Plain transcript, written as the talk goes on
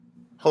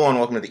Hello and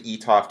welcome to the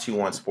eTalk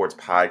 21 Sports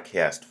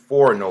Podcast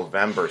for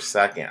November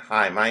 2nd.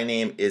 Hi, my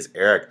name is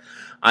Eric.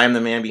 I am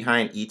the man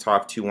behind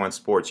eTalk 21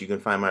 Sports. You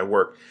can find my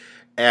work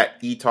at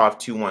eTalk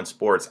 21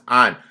 Sports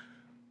on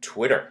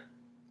Twitter,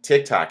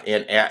 TikTok,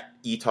 and at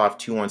eTalk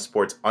 21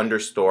 Sports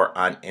 _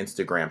 on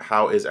Instagram.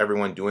 How is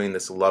everyone doing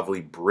this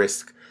lovely,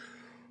 brisk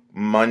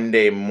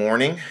Monday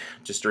morning?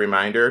 Just a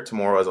reminder,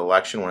 tomorrow is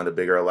election, one of the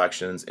bigger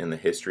elections in the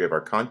history of our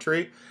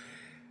country.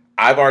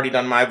 I've already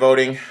done my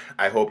voting.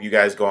 I hope you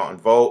guys go out and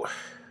vote.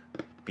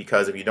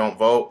 Because if you don't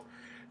vote,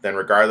 then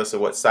regardless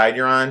of what side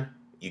you're on,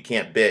 you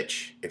can't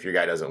bitch if your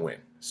guy doesn't win.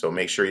 So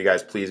make sure you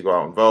guys please go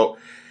out and vote.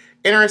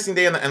 Interesting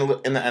day in the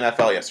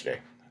NFL yesterday.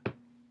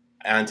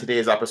 On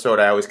today's episode,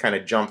 I always kind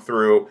of jump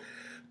through,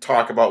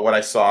 talk about what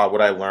I saw,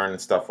 what I learned,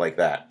 and stuff like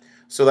that.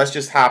 So let's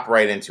just hop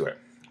right into it.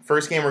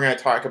 First game we're going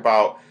to talk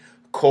about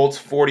Colts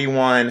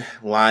 41,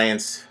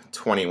 Lions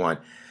 21.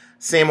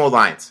 Same old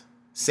Lions.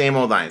 Same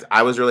old Lions.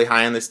 I was really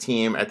high on this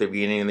team at the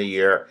beginning of the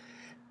year.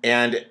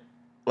 And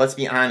let's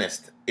be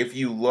honest. If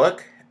you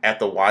look at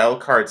the wild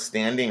card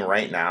standing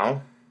right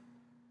now,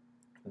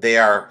 they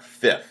are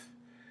 5th.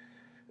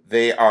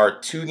 They are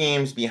 2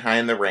 games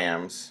behind the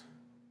Rams,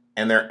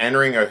 and they're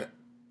entering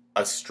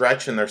a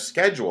stretch in their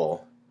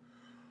schedule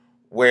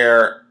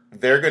where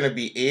they're going to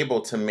be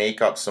able to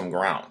make up some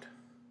ground.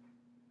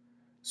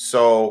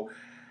 So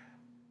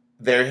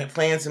they're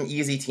playing some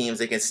easy teams.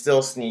 They can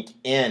still sneak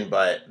in,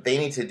 but they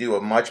need to do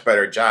a much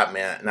better job,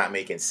 man, not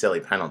making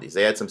silly penalties.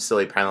 They had some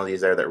silly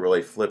penalties there that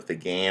really flipped the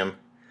game.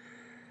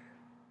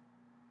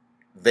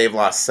 They've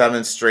lost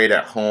 7 straight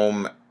at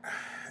home.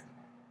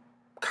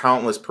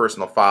 Countless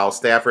personal fouls.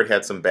 Stafford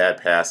had some bad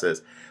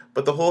passes.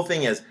 But the whole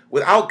thing is,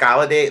 without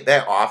Golladay,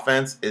 that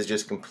offense is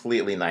just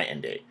completely night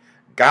and day.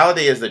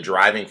 Golladay is the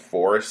driving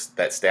force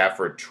that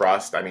Stafford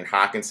trusts. I mean,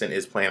 Hockenson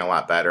is playing a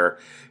lot better,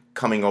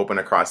 coming open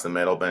across the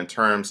middle. But in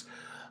terms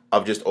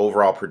of just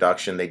overall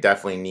production, they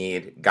definitely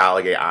need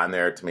Golladay on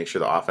there to make sure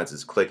the offense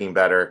is clicking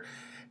better.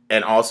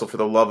 And also, for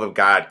the love of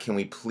God, can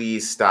we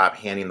please stop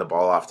handing the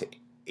ball off to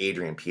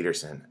Adrian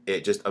Peterson?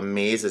 It just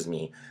amazes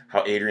me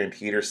how Adrian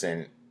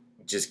Peterson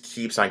just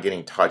keeps on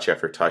getting touch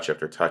after touch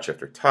after touch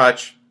after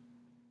touch.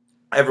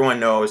 Everyone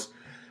knows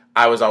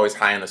I was always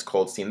high on this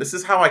Colts team. This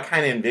is how I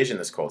kind of envision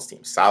this Colts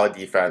team. Solid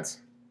defense.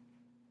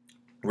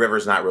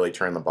 Rivers not really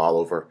turning the ball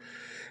over.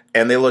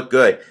 And they look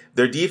good.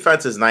 Their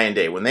defense is night and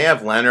day. When they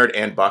have Leonard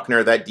and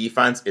Buckner, that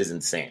defense is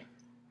insane.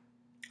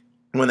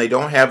 When they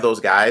don't have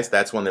those guys,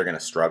 that's when they're going to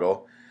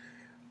struggle.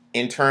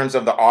 In terms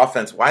of the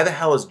offense, why the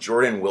hell is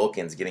Jordan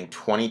Wilkins getting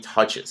 20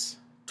 touches,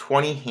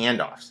 20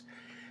 handoffs?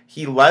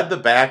 He led the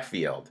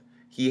backfield.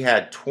 He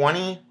had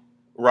 20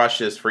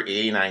 rushes for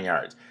 89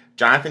 yards.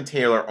 Jonathan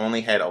Taylor only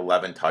had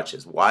 11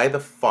 touches. Why the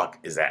fuck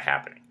is that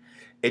happening?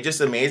 It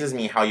just amazes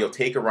me how you'll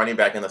take a running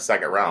back in the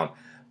second round,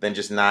 then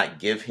just not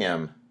give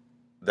him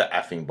the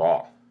effing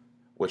ball,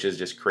 which is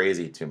just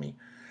crazy to me.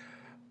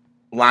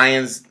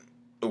 Lions'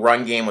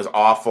 run game was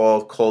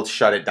awful. Colts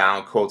shut it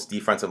down. Colts'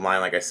 defensive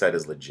line, like I said,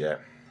 is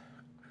legit.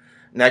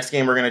 Next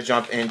game, we're going to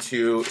jump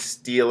into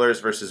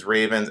Steelers versus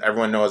Ravens.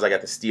 Everyone knows I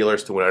got the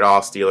Steelers to win it all.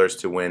 Steelers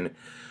to win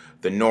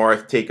the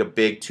North, take a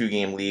big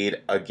 2-game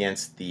lead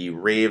against the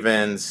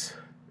Ravens.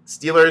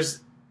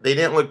 Steelers, they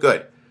didn't look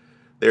good.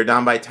 They were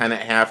down by 10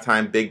 at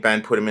halftime. Big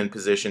Ben put them in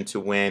position to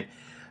win.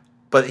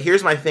 But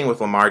here's my thing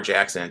with Lamar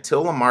Jackson.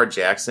 Until Lamar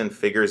Jackson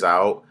figures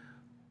out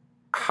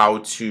how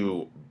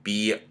to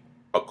be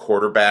a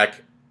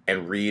quarterback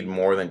and read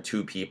more than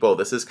 2 people,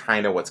 this is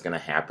kind of what's going to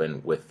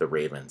happen with the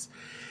Ravens.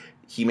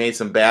 He made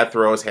some bad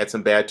throws, had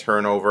some bad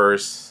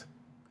turnovers,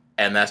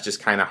 and that's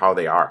just kind of how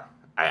they are.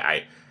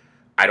 I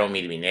don't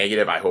mean to be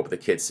negative. I hope the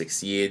kid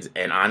succeeds.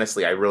 And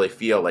honestly, I really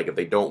feel like if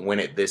they don't win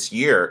it this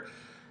year,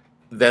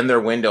 then their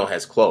window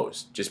has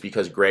closed. Just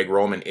because Greg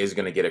Roman is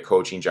going to get a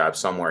coaching job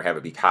somewhere, have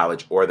it be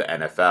college or the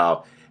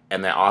NFL,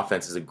 and that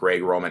offense is a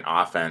Greg Roman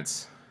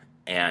offense,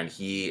 and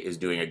he is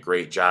doing a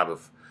great job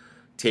of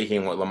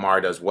taking what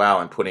Lamar does well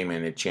and putting him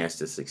in a chance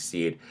to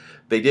succeed.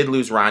 They did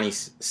lose Ronnie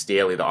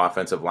Staley, the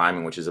offensive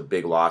lineman, which is a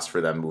big loss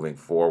for them moving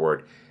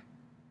forward.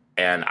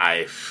 And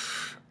I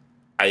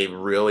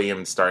really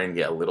am starting to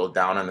get a little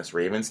down on this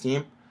Ravens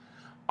team.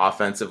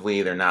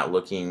 Offensively, they're not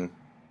looking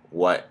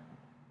what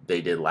they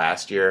did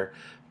last year.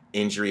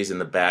 Injuries in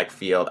the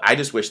backfield. I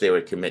just wish they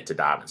would commit to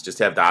Dobbins. Just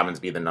have Dobbins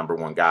be the number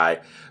 1 guy.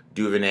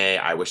 Duvernay,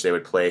 I wish they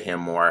would play him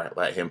more,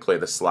 let him play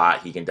the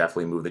slot. He can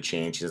definitely move the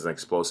chains. He's an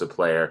explosive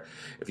player.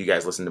 If you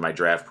guys listened to my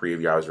draft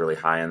preview, I was really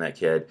high on that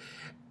kid.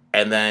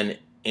 And then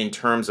in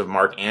terms of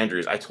Mark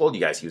Andrews, I told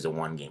you guys he was a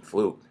one-year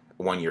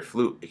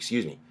fluke.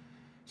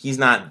 He's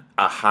not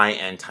a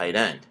high-end tight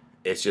end.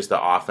 It's just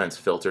the offense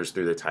filters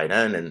through the tight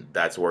end, and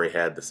that's where he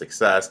had the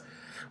success.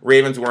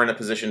 Ravens were in a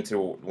position to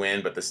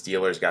win, but the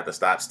Steelers got the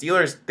stop.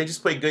 Steelers, they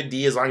just play good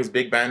D as long as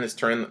Big Ben is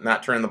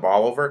not turning the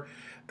ball over.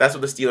 That's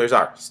what the Steelers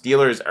are.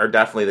 Steelers are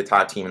definitely the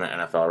top team in the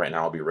NFL right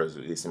now. I'll be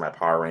releasing my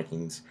power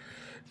rankings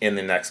in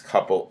the next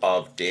couple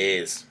of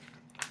days.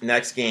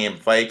 Next game,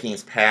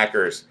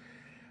 Vikings-Packers.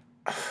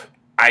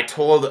 I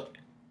told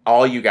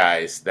all you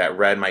guys that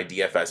read my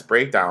DFS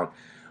breakdown,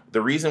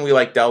 The reason we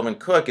like Dalvin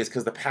Cook is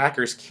because the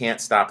Packers can't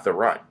stop the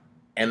run,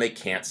 and they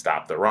can't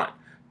stop the run.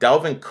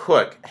 Dalvin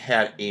Cook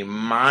had a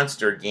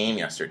monster game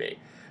yesterday.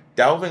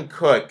 Dalvin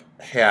Cook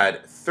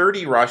had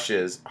 30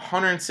 rushes,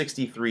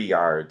 163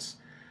 yards,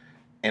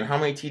 and how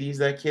many TDs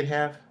that kid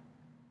have?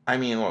 I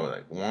mean, what was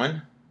it,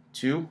 1,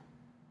 2,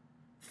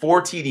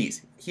 4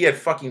 TDs. He had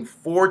fucking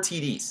 4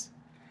 TDs.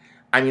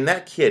 I mean,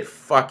 that kid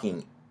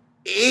fucking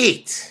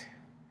ate.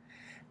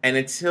 And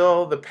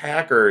until the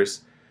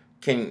Packers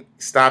can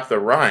stop the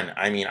run,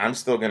 I mean, I'm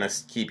still going to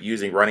keep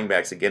using running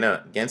backs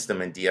against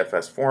them in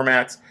DFS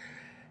formats.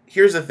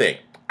 Here's the thing.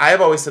 I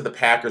have always said the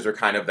Packers are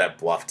kind of that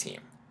bluff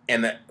team.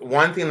 And the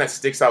one thing that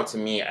sticks out to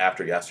me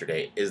after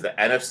yesterday is the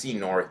NFC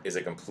North is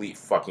a complete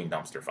fucking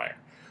dumpster fire.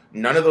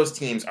 None of those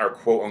teams are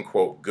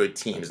quote-unquote good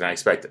teams, and I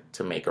expect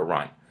to make a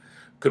run.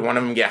 Could one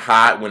of them get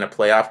hot, win a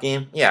playoff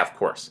game? Yeah, of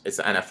course. It's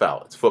the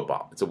NFL. It's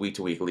football. It's a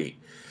week-to-week league.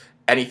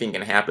 Anything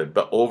can happen.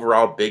 But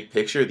overall, big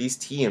picture, these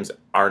teams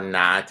are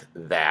not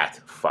that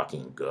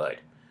fucking good.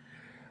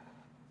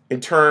 In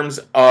terms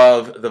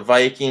of the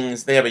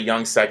Vikings, they have a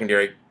young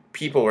secondary.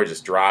 People are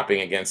just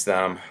dropping against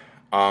them.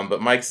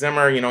 But Mike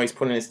Zimmer, he's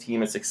putting his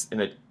team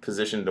in a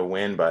position to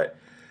win, but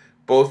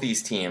both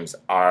these teams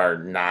are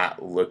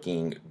not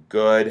looking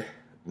good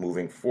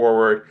moving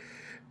forward.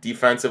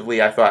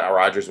 Defensively, I thought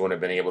Rodgers would have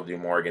been able to do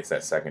more against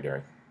that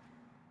secondary.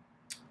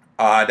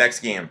 Next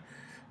game,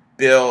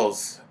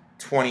 Bills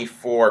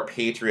 24,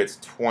 Patriots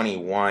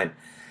 21.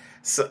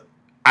 So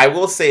I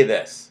will say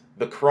this.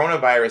 The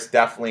coronavirus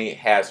definitely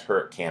has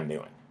hurt Cam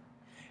Newton.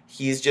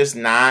 He's just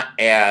not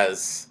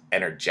as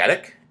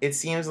energetic, it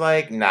seems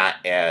like,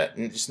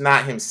 just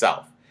not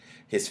himself.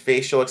 His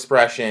facial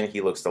expression,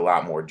 he looks a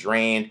lot more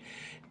drained.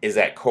 Is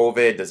that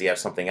COVID? Does he have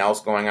something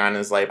else going on in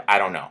his life? I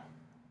don't know.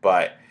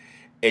 But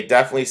it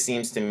definitely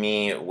seems to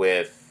me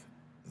with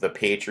the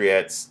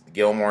Patriots,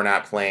 Gilmore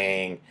not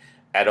playing,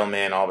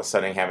 Edelman all of a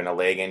sudden having a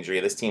leg injury,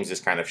 this team's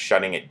just kind of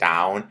shutting it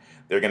down.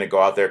 They're going to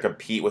go out there,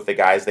 compete with the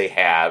guys they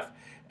have,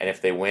 and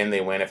if they win,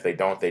 they win. If they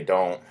don't, they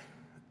don't.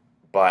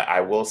 But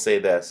I will say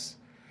this.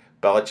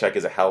 Belichick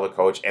is a hell of a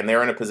coach, and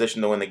they're in a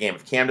position to win the game.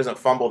 If Cam doesn't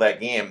fumble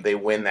that game, they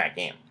win that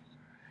game.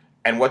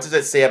 And what does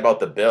it say about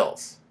the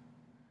Bills?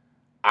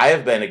 I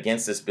have been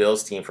against this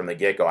Bills team from the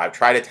get-go. I've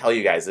tried to tell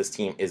you guys this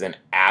team is an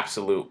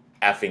absolute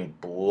effing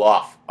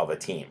bluff of a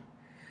team.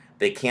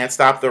 They can't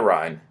stop the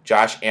run.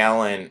 Josh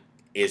Allen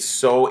is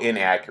so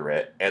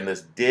inaccurate, and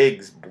this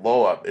Diggs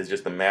blow-up is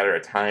just a matter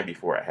of time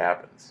before it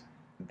happens.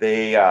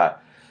 They're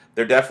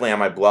definitely on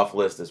my bluff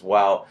list as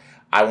well.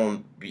 I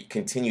will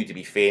continue to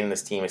be fading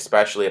this team,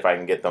 especially if I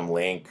can get them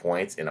laying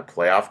points in a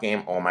playoff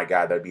game. Oh my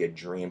God, that would be a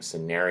dream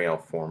scenario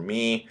for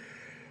me.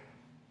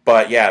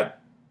 But yeah,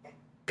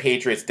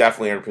 Patriots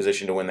definitely are in a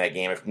position to win that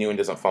game. If Newton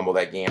doesn't fumble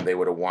that game, they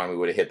would have won. We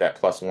would have hit that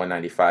plus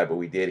 195, but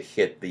we did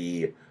hit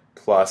the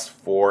plus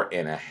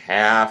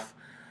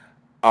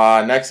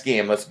 4.5. Next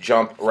game, let's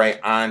jump right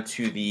on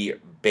to the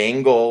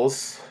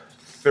Bengals.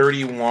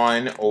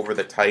 31 over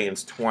the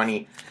Titans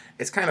 20.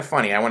 It's kind of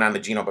funny. I went on the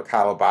Gino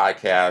Bacala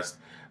podcast,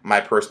 my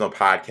personal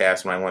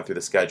podcast, when I went through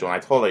the schedule, and I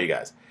told all you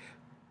guys,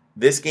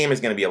 this game is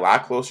going to be a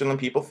lot closer than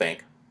people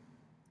think,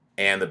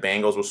 and the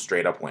Bengals will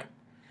straight up win.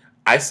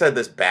 I said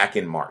this back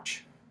in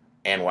March,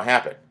 and what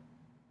happened?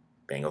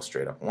 Bengals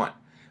straight up won.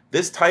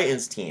 This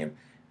Titans team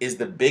is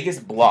the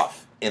biggest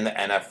bluff in the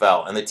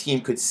NFL, and the team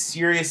could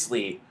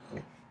seriously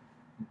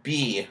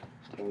be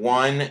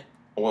one.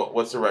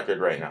 What's the record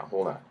right now?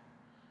 Hold on.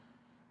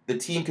 The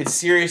team could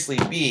seriously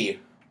be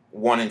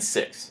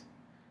 1-6.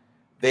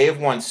 They have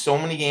won so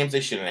many games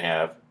they shouldn't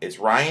have. It's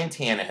Ryan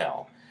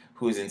Tannehill,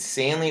 who is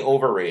insanely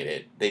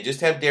overrated. They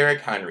just have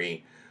Derrick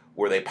Henry,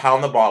 where they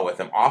pound the ball with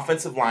him.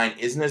 Offensive line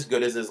isn't as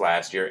good as his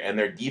last year, and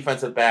their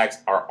defensive backs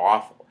are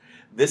awful.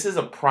 This is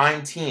a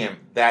prime team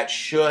that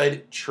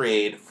should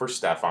trade for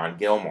Stephon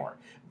Gilmore.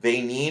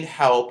 They need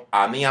help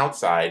on the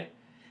outside,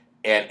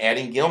 and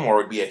adding Gilmore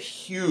would be a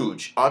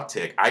huge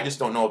uptick. I just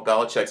don't know if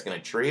Belichick's going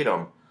to trade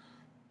him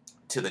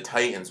to the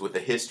Titans with the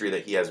history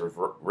that he has with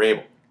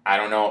Vrabel. I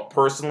don't know.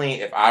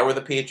 Personally, if I were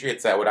the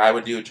Patriots, that's what I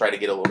would do, try to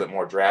get a little bit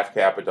more draft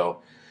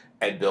capital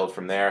and build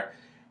from there.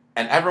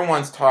 And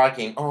everyone's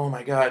talking, oh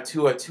my God,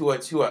 Tua.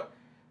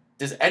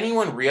 Does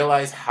anyone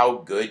realize how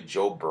good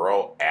Joe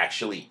Burrow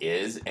actually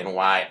is and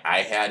why I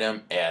had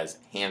him as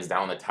hands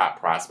down the top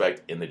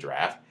prospect in the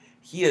draft?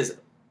 He is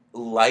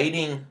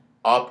lighting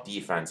up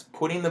defense,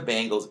 putting the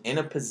Bengals in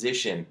a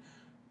position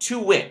to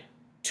win.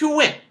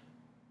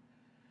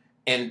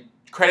 And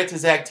credit to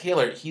Zach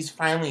Taylor, he's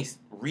finally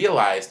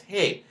realized,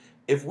 hey,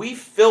 if we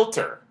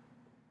filter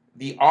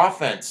the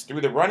offense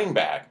through the running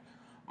back,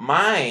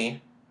 my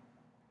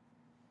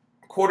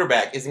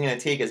quarterback isn't going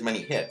to take as many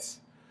hits.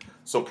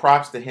 So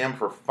props to him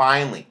for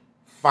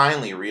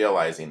finally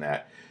realizing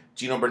that.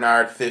 Gino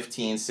Bernard,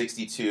 15,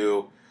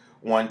 62,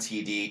 1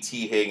 TD.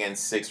 T. Higgins,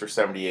 6 for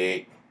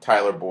 78.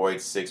 Tyler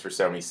Boyd, 6 for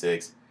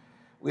 76.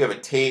 We have a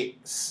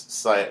Tate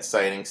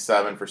sighting,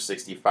 7 for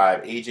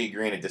 65. A.J.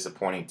 Green, a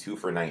disappointing 2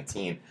 for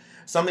 19.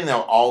 Something that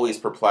will always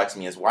perplex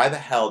me is why the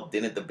hell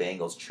didn't the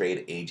Bengals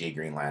trade A.J.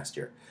 Green last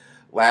year?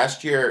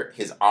 Last year,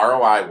 his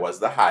ROI was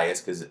the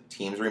highest because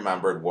teams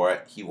remembered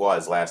what he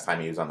was last time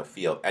he was on the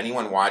field.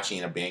 Anyone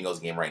watching a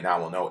Bengals game right now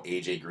will know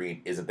A.J.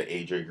 Green isn't the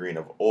A.J. Green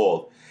of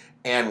old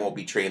and won't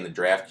be trading the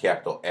draft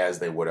capital as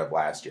they would have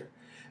last year.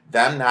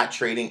 Them not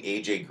trading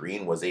A.J.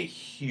 Green was a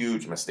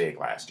huge mistake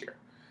last year.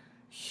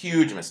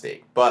 Huge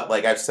mistake. But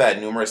like I've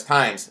said numerous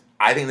times,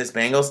 I think this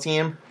Bengals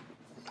team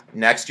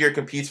next year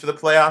competes for the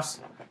playoffs.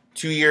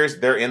 2 years,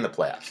 they're in the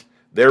playoffs.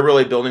 They're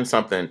really building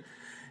something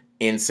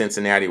in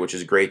Cincinnati, which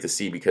is great to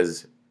see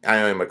because I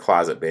am a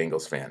closet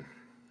Bengals fan.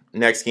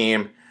 Next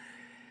game,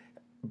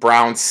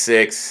 Browns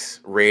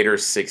 6,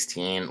 Raiders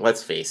 16.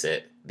 Let's face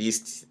it,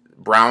 these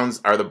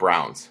Browns are the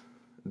Browns.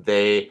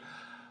 They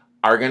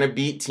are going to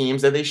beat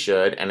teams that they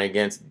should, and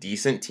against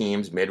decent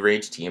teams,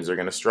 mid-range teams, are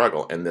going to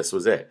struggle, and this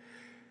was it.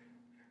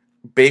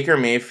 Baker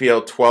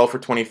Mayfield, 12 for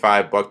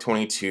 25, buck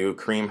 22.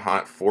 Kareem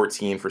Hunt,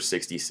 14 for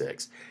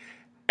 66.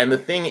 And the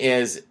thing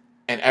is,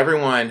 and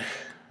everyone,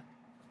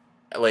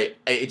 like,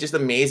 it just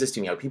amazes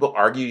to me how people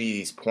argue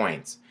these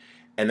points,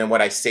 and then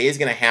what I say is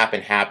going to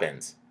happen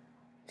happens,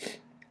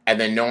 and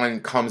then no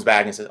one comes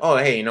back and says, oh,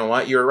 hey, you know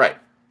what? You're right.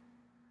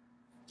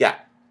 Yeah,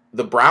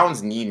 the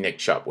Browns need Nick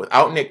Chubb.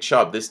 Without Nick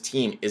Chubb, this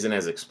team isn't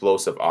as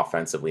explosive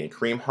offensively, and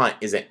Kareem Hunt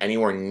isn't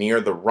anywhere near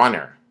the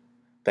runner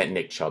that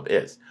Nick Chubb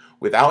is.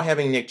 Without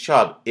having Nick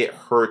Chubb, it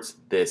hurts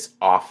this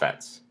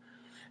offense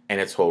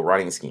and its whole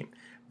running scheme.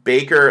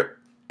 Baker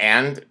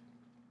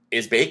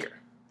is Baker.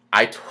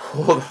 I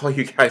told all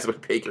you guys when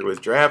Baker was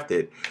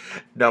drafted,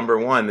 number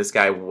one, this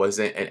guy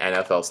wasn't an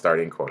NFL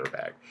starting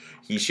quarterback.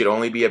 He should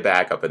only be a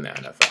backup in the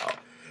NFL.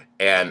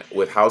 And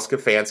with how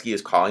Stefanski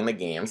is calling the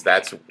games,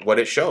 that's what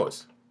it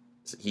shows.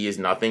 He is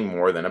nothing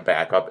more than a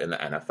backup in the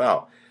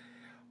NFL.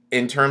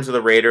 In terms of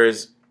the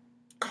Raiders,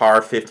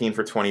 Carr 15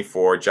 for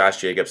 24, Josh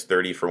Jacobs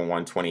 30 for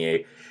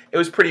 128. It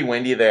was pretty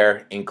windy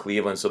there in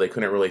Cleveland, so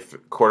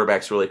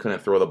quarterbacks really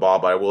couldn't throw the ball.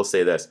 But I will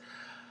say this: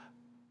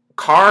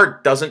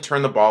 Carr doesn't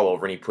turn the ball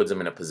over, and he puts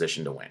him in a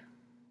position to win.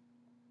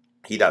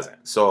 He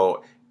doesn't.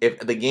 So if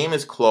the game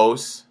is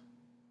close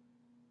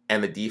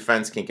and the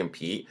defense can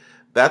compete,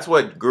 that's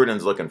what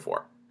Gruden's looking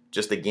for.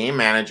 Just a game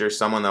manager,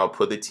 someone that will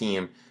put the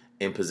team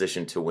in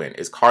position to win.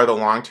 Is Carr the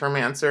long-term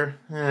answer?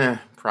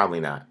 Probably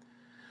not.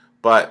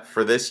 But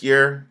for this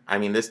year, I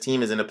mean, this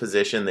team is in a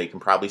position they can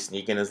probably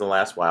sneak in as the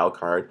last wild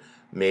card,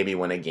 maybe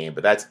win a game,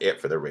 but that's it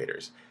for the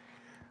Raiders.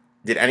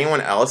 Did anyone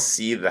else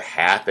see the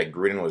hat that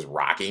Gruden was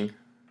rocking?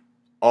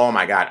 Oh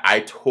my God, I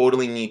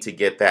totally need to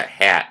get that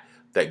hat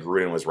that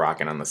Gruden was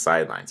rocking on the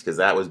sidelines because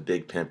that was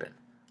big pimping.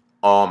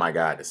 Oh my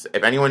God.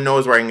 If anyone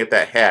knows where I can get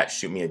that hat,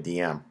 shoot me a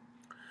DM.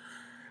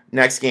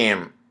 Next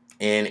game,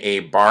 in a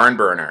barn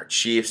burner,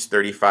 Chiefs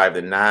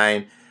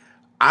 35-9.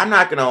 I'm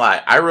not going to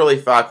lie. I really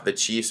thought that the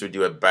Chiefs would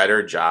do a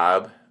better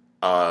job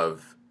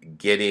of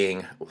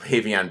getting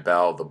Le'Veon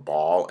Bell the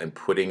ball and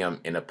putting him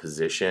in a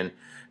position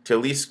to at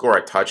least score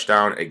a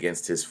touchdown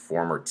against his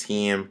former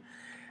team.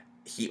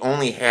 He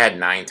only had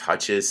 9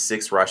 touches,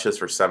 6 rushes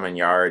for 7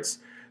 yards,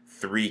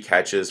 3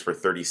 catches for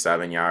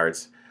 31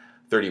 yards,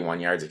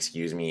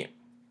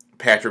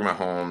 Patrick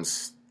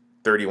Mahomes,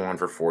 31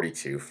 for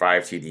 42,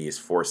 5 TDs,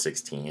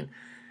 416.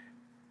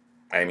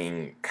 I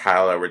mean,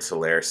 Kyle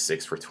Edwards-Helaire,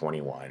 6 for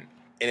 21.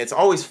 And it's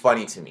always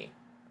funny to me.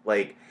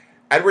 Like,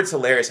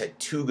 Edwards-Helaire has had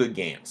 2 good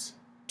games.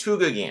 2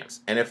 good games.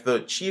 And if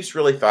the Chiefs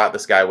really thought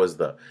this guy was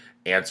the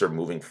answer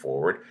moving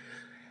forward,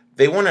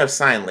 they wouldn't have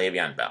signed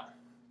Le'Veon Bell.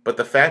 But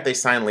the fact they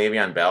signed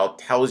Le'Veon Bell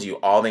tells you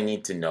all they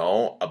need to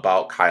know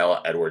about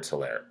Kyle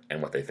Edwards-Helaire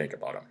and what they think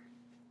about him.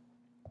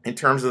 In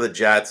terms of the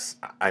Jets,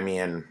 I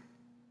mean,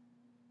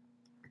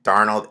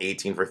 Darnold,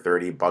 18 for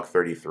 30, buck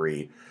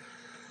 33.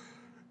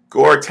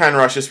 Gore, 10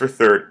 rushes for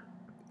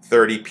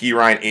 30. P.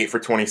 Ryan, 8 for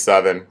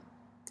 27.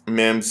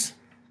 Mims,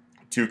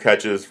 2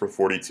 catches for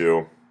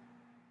 42.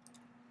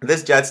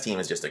 This Jets team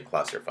is just a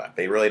clusterfuck.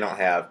 They really don't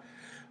have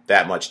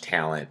that much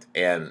talent.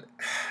 And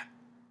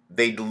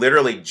they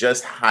literally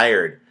just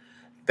hired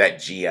that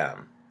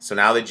GM. So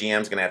now the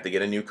GM's going to have to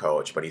get a new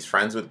coach, but he's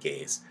friends with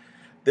Gase.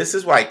 This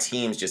is why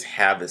teams just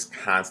have this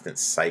constant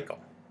cycle.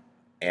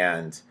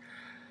 And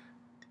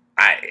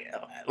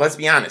let's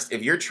be honest,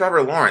 if you're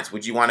Trevor Lawrence,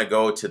 would you want to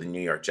go to the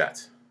New York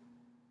Jets?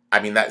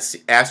 I mean,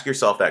 ask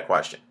yourself that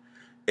question.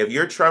 If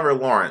you're Trevor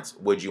Lawrence,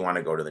 would you want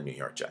to go to the New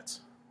York Jets?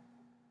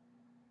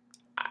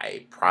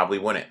 I probably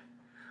wouldn't.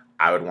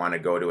 I would want to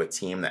go to a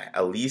team that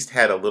at least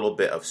had a little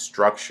bit of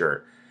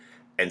structure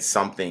and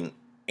something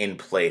in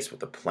place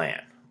with a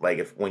plan.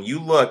 Like when you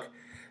look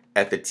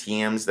at the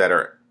teams that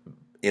are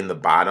in the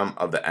bottom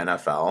of the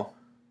NFL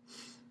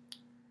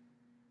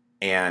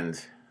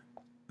and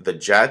the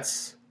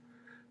Jets,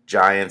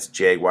 Giants,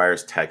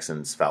 Jaguars,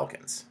 Texans,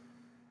 Falcons.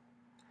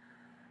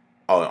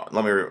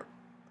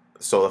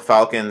 So the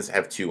Falcons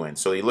have 2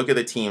 wins. So you look at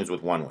the teams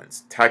with 1 win.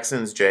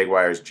 Texans,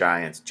 Jaguars,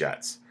 Giants,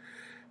 Jets.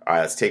 All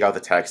right, let's take out the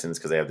Texans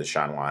because they have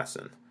Deshaun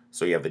Watson.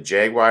 So you have the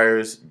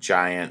Jaguars,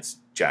 Giants,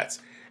 Jets.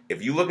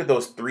 If you look at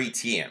those 3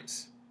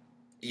 teams,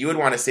 you would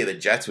want to say the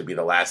Jets would be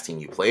the last team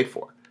you played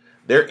for.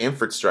 Their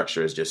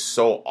infrastructure is just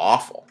so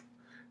awful.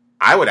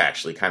 I would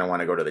actually kind of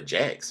want to go to the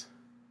Jags.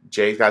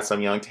 Jay's got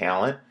some young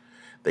talent.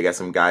 They got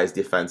some guys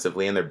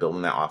defensively, and they're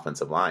building that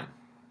offensive line.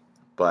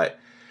 But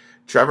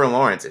Trevor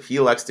Lawrence, if he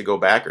elects to go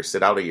back or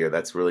sit out a year,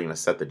 that's really going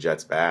to set the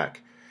Jets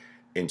back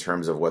in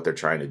terms of what they're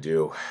trying to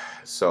do.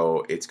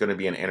 So it's going to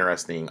be an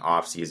interesting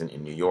offseason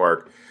in New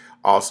York.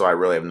 Also, I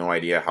really have no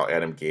idea how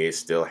Adam Gase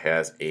still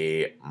has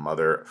a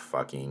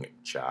motherfucking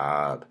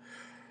job.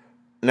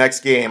 Next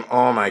game,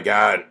 oh my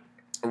God.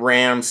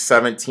 Rams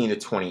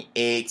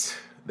 17-28.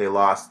 They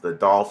lost the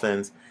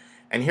Dolphins.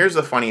 And here's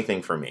the funny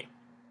thing for me.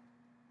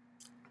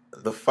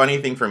 The funny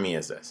thing for me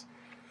is this.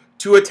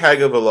 Tua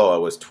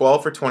Tagovailoa was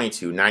 12 for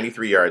 22,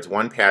 93 yards,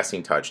 1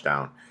 passing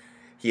touchdown.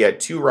 He had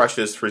 2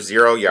 rushes for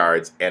 0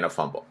 yards and a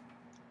fumble.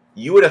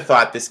 You would have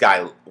thought this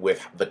guy,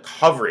 with the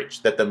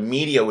coverage that the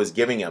media was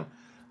giving him,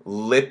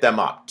 lit them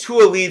up.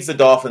 Tua leads the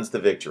Dolphins to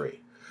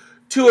victory.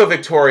 Tua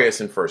victorious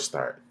in first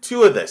start.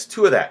 Tua this,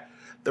 Tua that.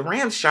 The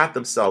Rams shot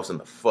themselves in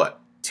the foot.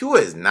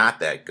 Tua is not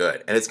that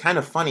good. And it's kind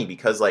of funny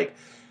because, like,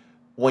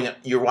 when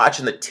you're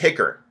watching the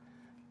ticker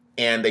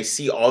and they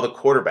see all the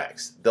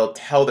quarterbacks, they'll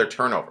tell their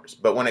turnovers.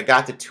 But when it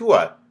got to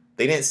Tua,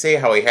 they didn't say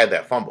how he had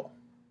that fumble.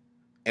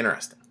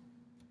 Interesting.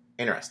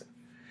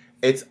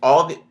 It's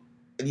all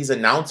these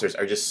announcers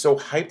are just so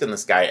hyped on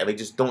this guy, and they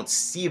just don't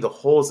see the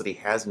holes that he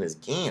has in his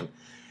game.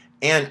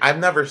 And I've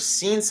never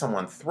seen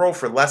someone throw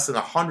for less than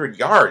 100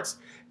 yards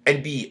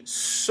and be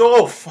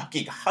so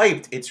fucking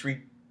hyped. It's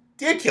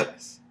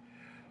ridiculous.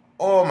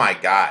 Oh my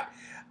God.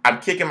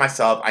 I'm kicking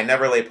myself. I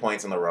never lay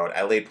points on the road.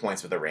 I laid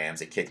points with the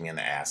Rams. It kicked me in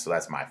the ass, so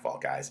that's my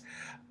fault, guys.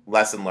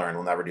 Lesson learned.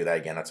 We'll never do that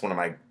again. That's one of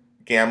my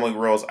gambling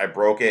rules. I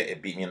broke it.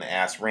 It beat me in the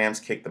ass. Rams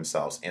kicked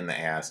themselves in the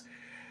ass.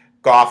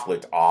 Goff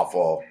looked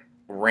awful.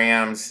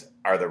 Rams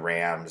are the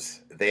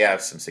Rams. They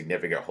have some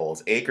significant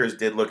holes. Akers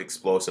did look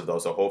explosive, though,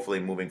 so hopefully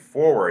moving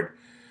forward,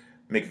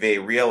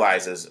 McVay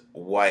realizes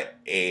what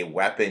a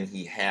weapon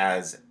he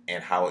has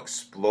and how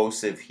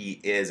explosive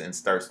he is and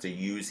starts to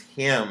use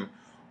him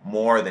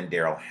more than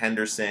Darrell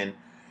Henderson.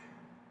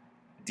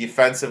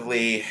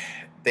 Defensively,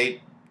 they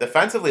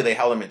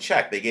held him in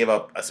check. They gave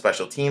up a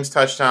special teams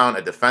touchdown,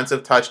 a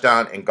defensive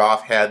touchdown, and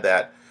Goff had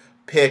that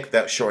pick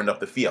that shortened up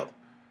the field.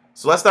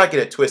 So let's not get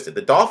it twisted.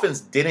 The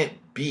Dolphins didn't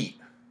beat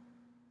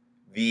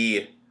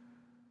the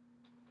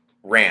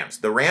Rams.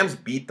 The Rams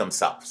beat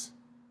themselves.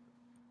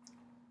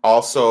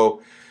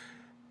 Also,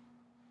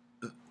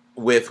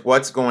 with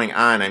what's going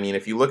on, I mean,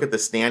 if you look at the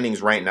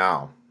standings right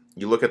now,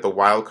 you look at the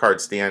wild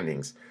card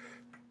standings,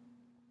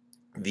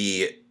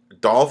 the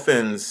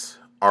Dolphins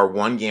are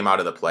 1 game out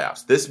of the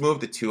playoffs. This move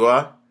to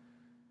Tua,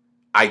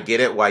 I get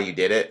it why you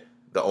did it.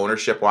 The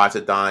ownership wants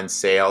it done,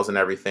 sales and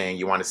everything.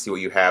 You want to see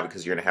what you have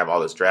because you're going to have all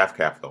this draft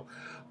capital.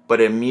 But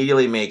it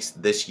immediately makes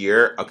this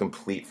year a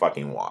complete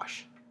fucking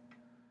wash.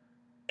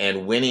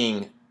 And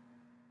winning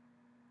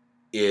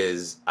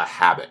is a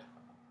habit.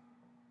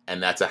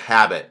 And that's a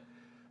habit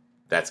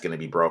that's going to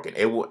be broken.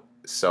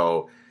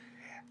 So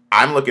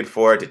I'm looking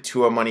forward to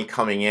Tua money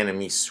coming in and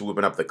me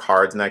swooping up the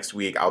cards next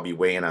week. I'll be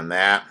weighing on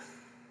that.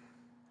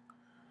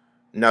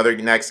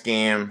 Next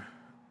game,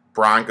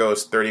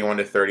 Broncos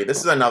 31-30. This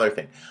is another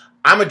thing.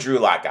 I'm a Drew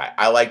Lock guy.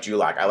 I like Drew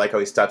Lock. I like how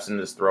he steps into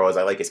his throws.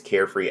 I like his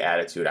carefree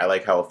attitude. I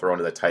like how he'll throw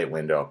into the tight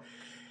window.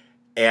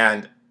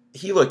 And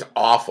he looked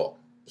awful.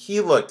 He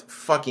looked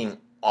fucking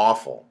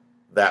awful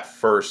that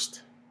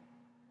first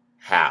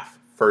half,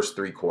 first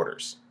 3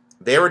 quarters.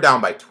 They were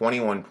down by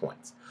 21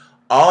 points.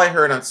 All I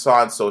heard and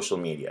saw on social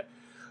media,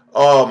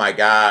 oh my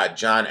God,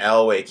 John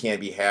Elway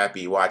can't be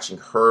happy watching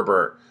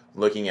Herbert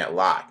looking at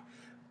Lock.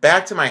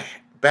 Back to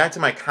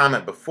my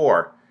comment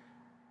before,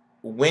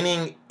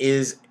 winning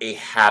is a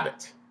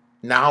habit.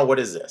 Now what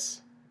is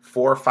this?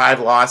 4 or 5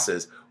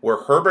 losses where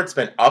Herbert's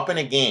been up in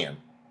a game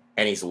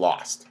and he's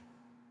lost.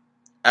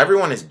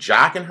 Everyone is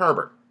jocking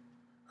Herbert.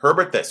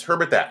 Herbert this,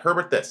 Herbert that,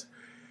 Herbert this.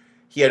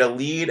 He had a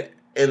lead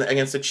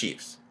against the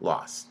Chiefs,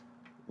 lost.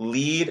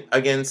 Lead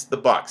against the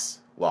Bucks,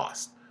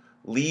 lost.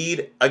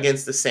 Lead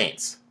against the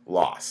Saints,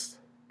 lost.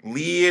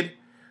 Lead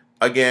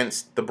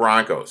against the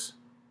Broncos,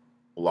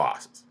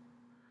 lost.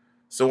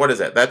 So what is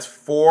that? That's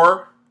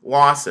 4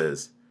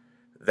 losses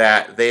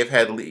that they've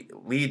had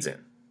leads in.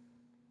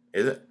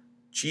 Is it?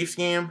 Chiefs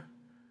game,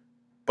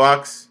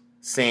 Bucks,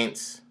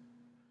 Saints,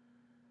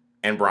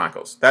 and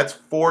Broncos. That's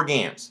 4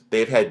 games.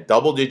 They've had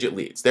double-digit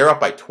leads. They're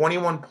up by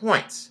 21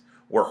 points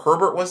where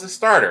Herbert was the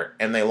starter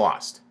and they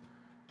lost.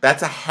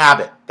 That's a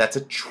habit. That's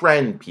a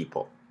trend,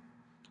 people.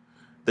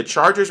 The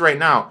Chargers right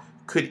now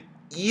could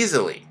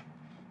easily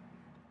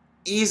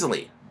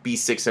be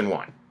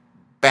 6-1,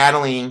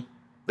 battling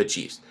the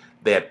Chiefs.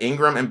 They have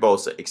Ingram and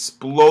Bosa,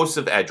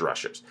 explosive edge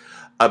rushers,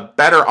 a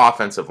better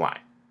offensive line.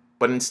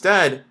 But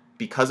instead,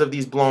 because of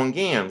these blown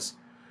games,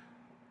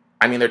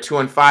 I mean, they're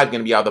 2-5, going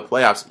to be out of the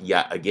playoffs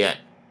yet again.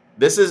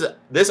 This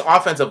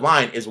offensive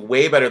line is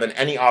way better than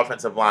any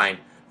offensive line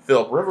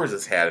Philip Rivers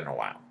has had in a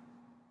while.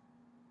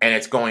 And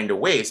it's going to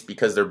waste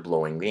because they're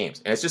blowing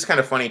games. And it's just kind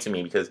of funny to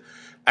me because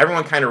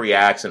everyone kind of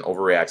reacts and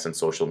overreacts on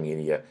social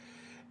media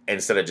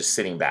instead of just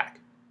sitting back.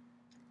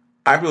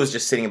 I was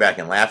just sitting back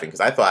and laughing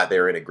because I thought they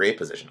were in a great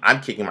position.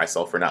 I'm kicking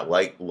myself for not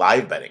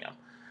live betting them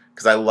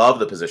because I love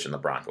the position the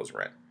Broncos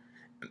were in.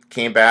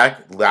 Came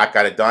back, Locke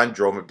got it done,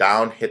 drove him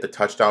down, hit the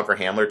touchdown for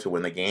Hamler to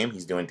win the game.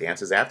 He's doing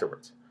dances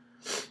afterwards.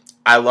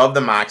 I love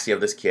the moxie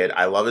of this kid.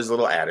 I love his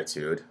little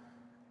attitude.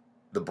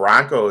 The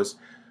Broncos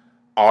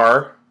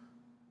are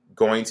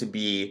going to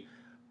be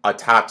a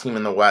top team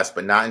in the West,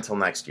 but not until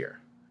next year.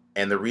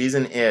 And the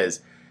reason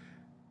is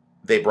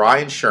they brought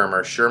in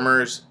Shurmur.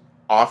 Shurmur's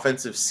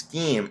offensive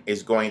scheme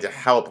is going to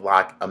help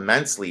Locke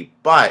immensely,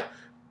 but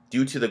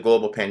due to the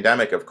global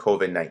pandemic of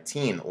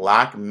COVID-19,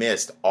 Locke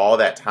missed all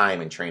that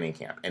time in training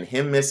camp. And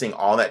him missing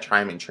all that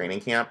time in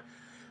training camp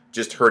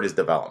just hurt his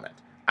development.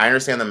 I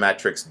understand the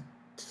metrics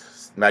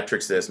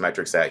this,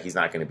 metrics that, he's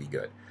not going to be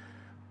good.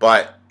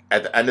 But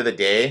at the end of the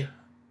day,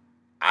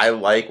 I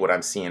like what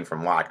I'm seeing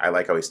from Locke. I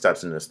like how he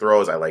steps into his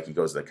throws. I like he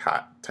goes to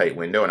the tight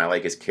window, and I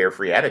like his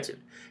carefree attitude.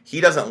 He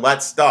doesn't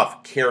let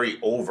stuff carry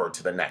over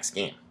to the next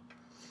game.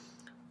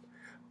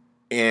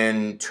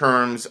 In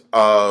terms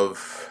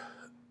of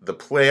the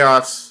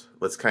playoffs,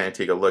 let's kind of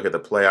take a look at the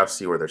playoffs,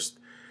 see where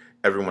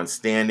everyone's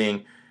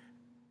standing.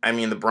 I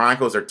mean, the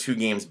Broncos are 2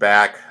 games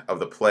back of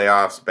the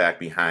playoffs, back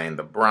behind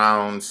the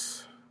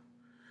Browns,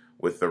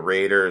 with the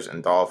Raiders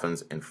and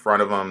Dolphins in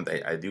front of them.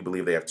 I do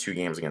believe they have 2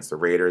 games against the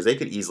Raiders. They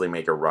could easily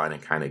make a run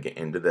and kind of get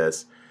into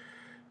this.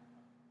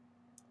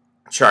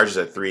 Chargers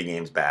are 3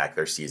 games back.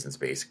 Their season's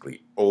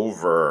basically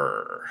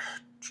over.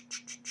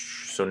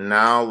 So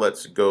now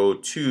let's go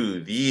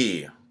to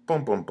the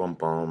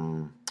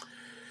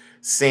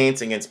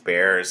Saints against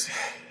Bears.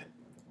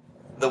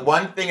 The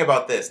one thing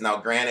about this, now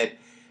granted,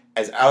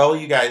 as all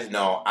you guys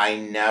know, I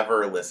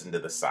never listen to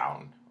the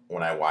sound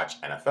when I watch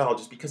NFL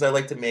just because I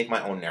like to make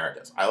my own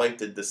narratives. I like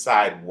to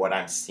decide what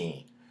I'm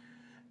seeing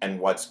and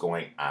what's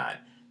going on.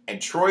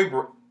 And Troy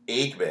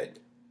Aikman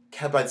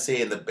kept on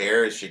saying the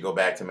Bears should go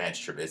back to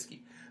Mitch Trubisky.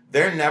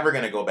 They're never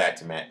going to go back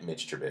to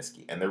Mitch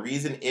Trubisky. And the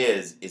reason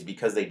is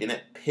because they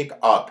didn't pick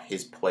up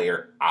his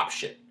player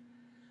option.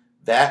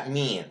 That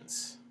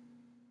means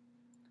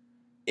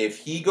if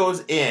he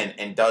goes in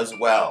and does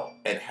well,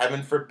 and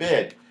heaven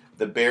forbid,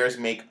 the Bears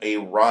make a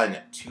run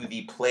to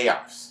the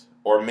playoffs,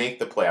 or make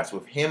the playoffs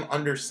with him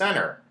under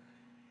center,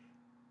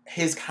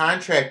 his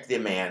contract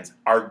demands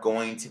are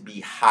going to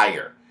be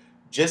higher.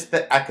 Just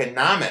the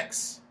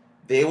economics,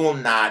 they will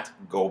not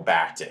go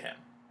back to him.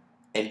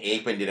 And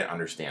Aikman didn't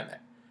understand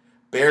that.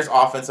 Bears'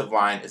 offensive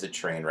line is a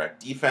train wreck.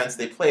 Defense,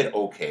 they played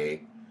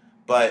okay,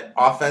 but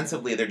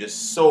offensively, they're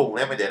just so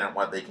limited on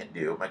what they can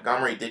do.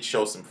 Montgomery did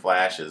show some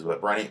flashes,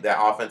 but that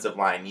offensive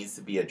line needs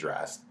to be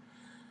addressed.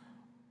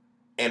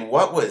 And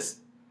what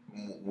was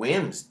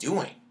Wims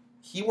doing?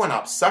 He went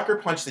up, sucker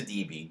punched the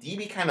DB.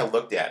 DB kind of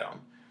looked at him,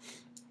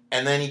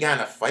 and then he got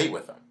in a fight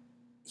with him.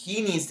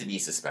 He needs to be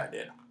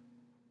suspended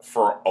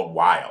for a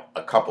while,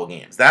 a couple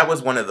games. That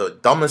was one of the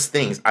dumbest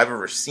things I've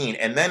ever seen.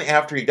 And then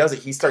after he does it,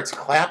 he starts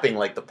clapping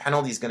like the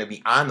penalty's going to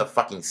be on the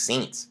fucking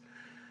Saints.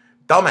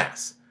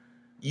 Dumbass.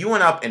 You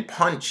went up and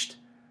punched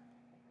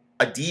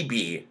a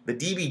DB. The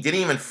DB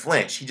didn't even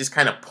flinch. He just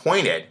kind of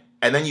pointed,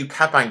 and then you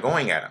kept on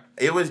going at him.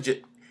 It was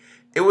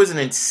an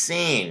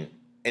insane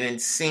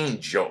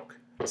joke.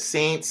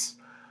 Saints,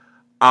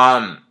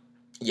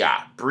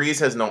 Breeze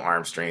has no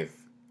arm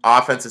strength.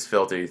 Offense is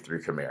filtered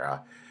through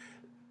Kamara.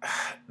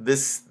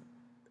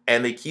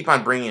 And they keep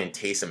on bringing in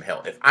Taysom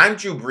Hill. If I'm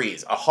Drew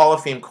Brees, a Hall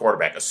of Fame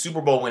quarterback, a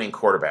Super Bowl winning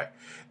quarterback,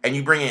 and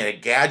you bring in a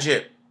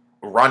gadget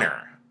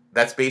runner,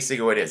 that's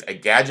basically what it is, a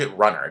gadget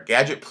runner, a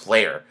gadget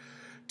player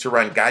to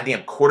run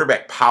goddamn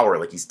quarterback power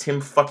like he's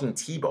Tim fucking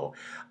Tebow,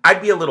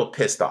 I'd be a little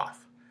pissed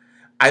off.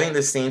 I think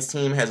the Saints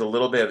team has a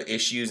little bit of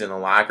issues in the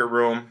locker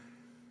room.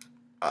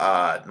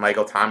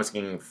 Michael Thomas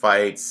getting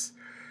fights,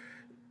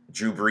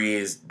 Drew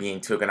Brees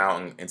being taken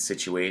out in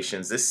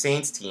situations. This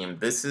Saints team,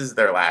 this is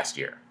their last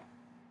year.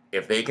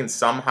 If they can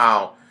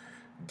somehow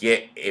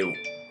get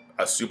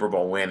a Super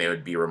Bowl win, it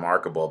would be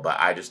remarkable, but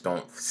I just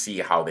don't see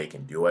how they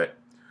can do it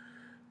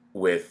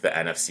with the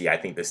NFC. I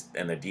think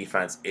the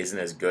defense isn't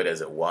as good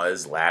as it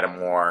was.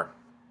 Lattimore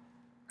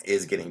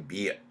is getting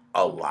beat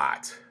a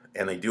lot.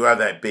 And they do have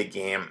that big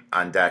game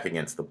on deck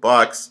against the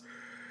Bucs.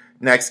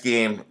 Next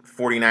game,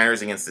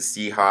 49ers against the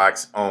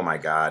Seahawks. Oh my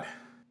God.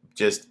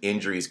 Just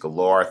injuries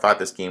galore. I thought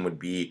this game would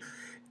be,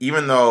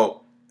 even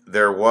though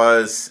there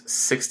was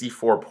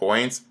 64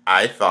 points,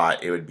 I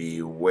thought it would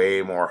be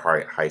way more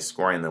high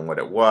scoring than what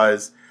it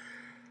was.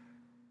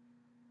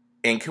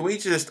 And can we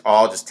just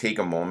all take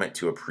a moment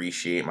to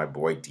appreciate my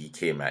boy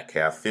DK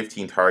Metcalf?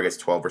 15 targets,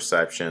 12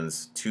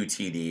 receptions, 2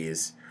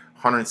 TDs,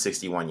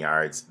 161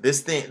 yards.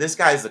 This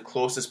guy is the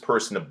closest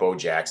person to Bo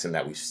Jackson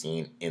that we've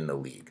seen in the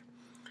league.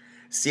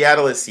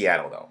 Seattle is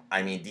Seattle, though.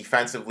 I mean,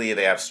 defensively,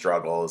 they have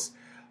struggles.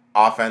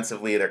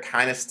 Offensively, they're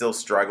kind of still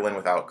struggling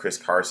without Chris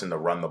Carson to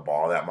run the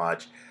ball that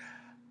much.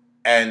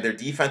 And their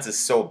defense is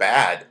so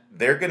bad,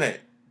 they're going to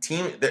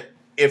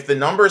if the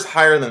number is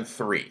higher than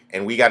 3,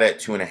 and we got it at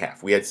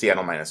 2.5, we had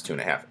Seattle minus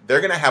 2.5,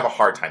 they're going to have a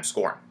hard time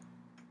scoring.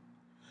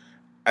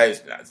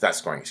 It's not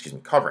scoring,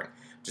 covering.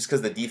 Just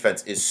because the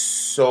defense is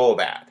so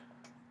bad.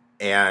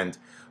 And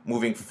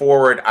Moving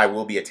forward, I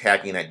will be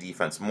attacking that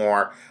defense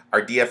more.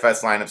 Our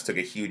DFS lineups took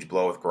a huge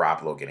blow with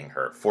Garoppolo getting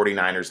hurt.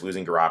 49ers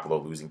losing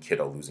Garoppolo, losing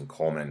Kittle, losing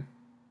Coleman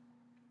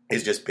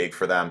is just big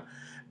for them.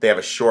 They have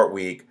a short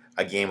week,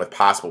 a game with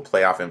possible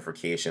playoff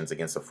implications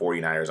against the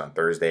 49ers on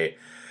Thursday.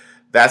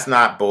 That's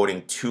not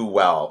boding too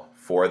well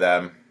for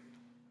them.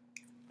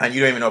 And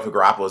you don't even know if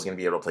Garoppolo is going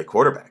to be able to play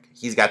quarterback.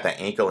 He's got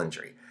that ankle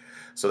injury.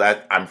 So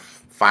that I'm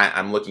fine.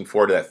 I'm looking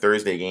forward to that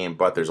Thursday game,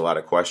 but there's a lot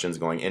of questions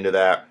going into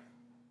that.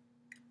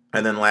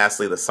 And then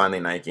lastly, the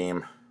Sunday night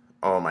game.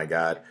 Oh my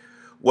God.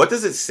 What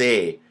does it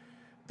say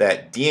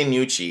that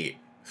DiNucci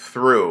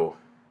threw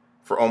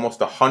for almost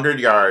 100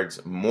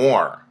 yards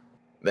more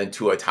than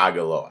Tua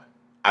Tagovailoa?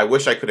 I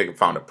wish I could have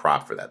found a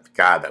prop for that.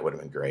 God, that would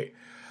have been great.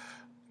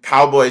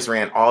 Cowboys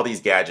ran all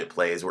these gadget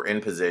plays. Were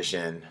in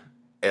position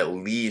at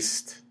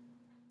least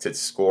to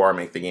score,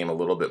 make the game a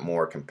little bit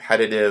more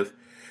competitive.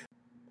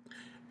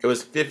 It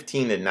was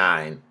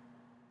 15-9.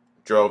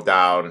 Drove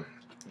down.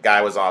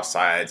 Guy was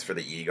offsides for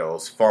the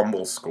Eagles.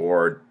 Fumble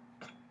scored.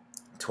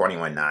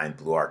 21-9.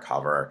 Blew our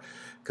cover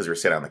because we were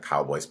sitting on the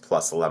Cowboys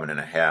plus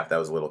 11.5. That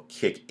was a little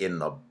kick in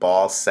the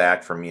ball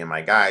sack for me and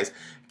my guys.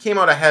 Came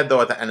out ahead,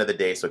 though, at the end of the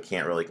day, so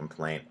can't really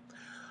complain.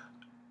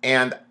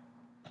 And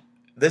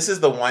this is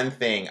the one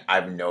thing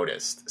I've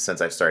noticed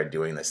since I've started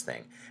doing this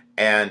thing.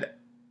 And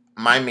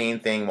my main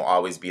thing will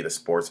always be the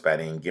sports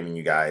betting, giving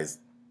you guys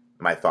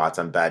my thoughts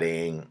on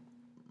betting,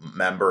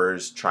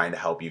 members, trying to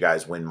help you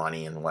guys win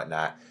money and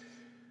whatnot.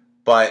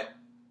 But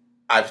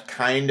I've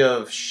kind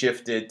of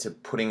shifted to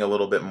putting a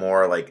little bit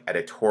more like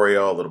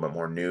editorial, a little bit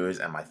more news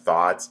and my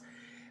thoughts.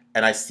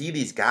 And I see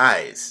these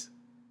guys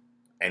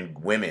and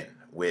women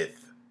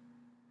with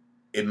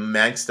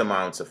immense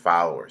amounts of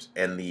followers,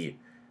 and the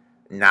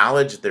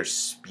knowledge they're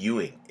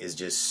spewing is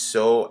just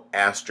so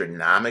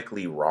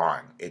astronomically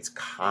wrong. It's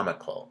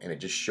comical, and it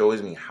just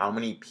shows me how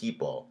many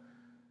people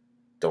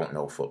don't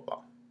know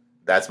football.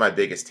 That's my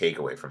biggest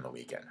takeaway from the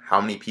weekend. How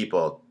many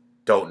people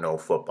don't know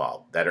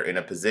football that are in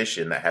a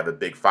position that have a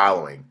big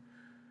following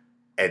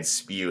and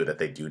spew that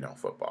they do know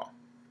football.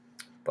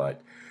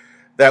 But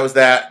that was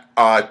that.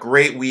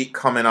 Great week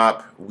coming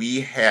up.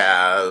 We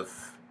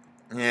have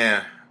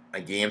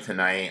a game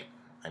tonight.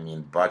 I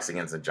mean, Bucks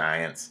against the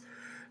Giants.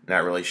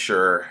 Not really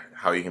sure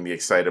how you can be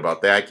excited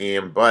about that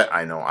game, but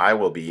I know I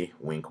will be.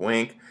 Wink,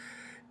 wink.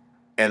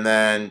 And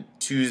then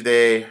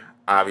Tuesday,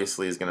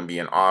 obviously, is going to be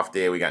an off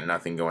day. We got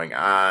nothing going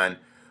on.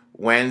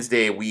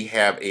 Wednesday, we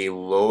have a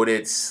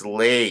loaded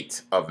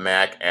slate of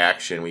MAC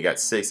action. We got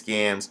 6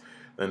 games.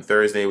 Then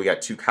Thursday, we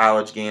got 2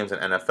 college games, an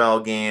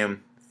NFL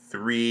game,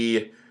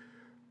 3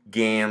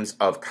 games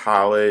of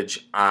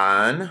college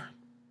on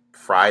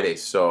Friday.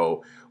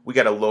 So we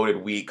got a loaded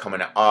week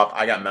coming up.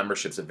 I got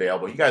memberships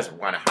available. You guys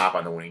want to hop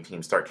on the winning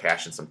team, start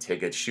cashing some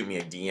tickets, shoot me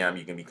a DM.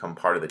 You can become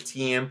part of the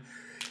team.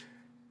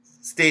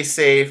 Stay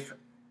safe.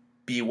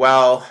 Be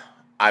well.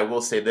 I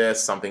will say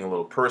this, something a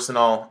little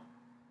personal.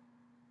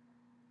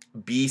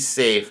 Be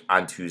safe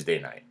on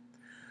Tuesday night.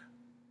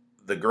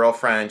 The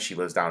girlfriend, she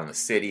lives down in the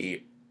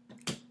city,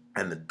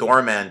 and the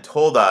doorman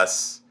told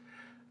us,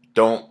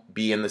 don't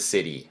be in the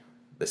city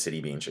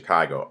being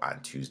Chicago, on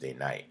Tuesday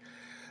night.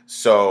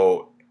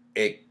 So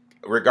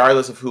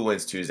regardless of who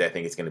wins Tuesday, I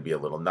think it's going to be a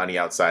little nutty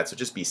outside. So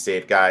just be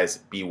safe, guys.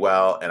 Be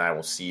well, and I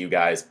will see you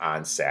guys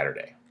on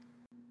Saturday.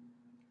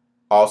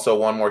 Also,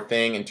 one more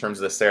thing in terms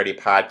of the Saturday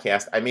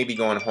podcast, I may be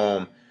going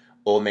home.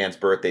 Old man's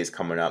birthday is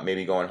coming up.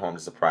 Maybe going home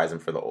to surprise him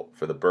for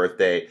the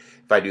birthday.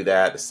 If I do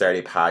that, the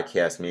Saturday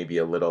podcast may be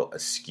a little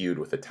skewed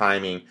with the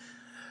timing.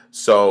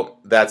 So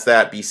that's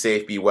that. Be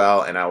safe, be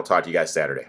well, and I will talk to you guys Saturday.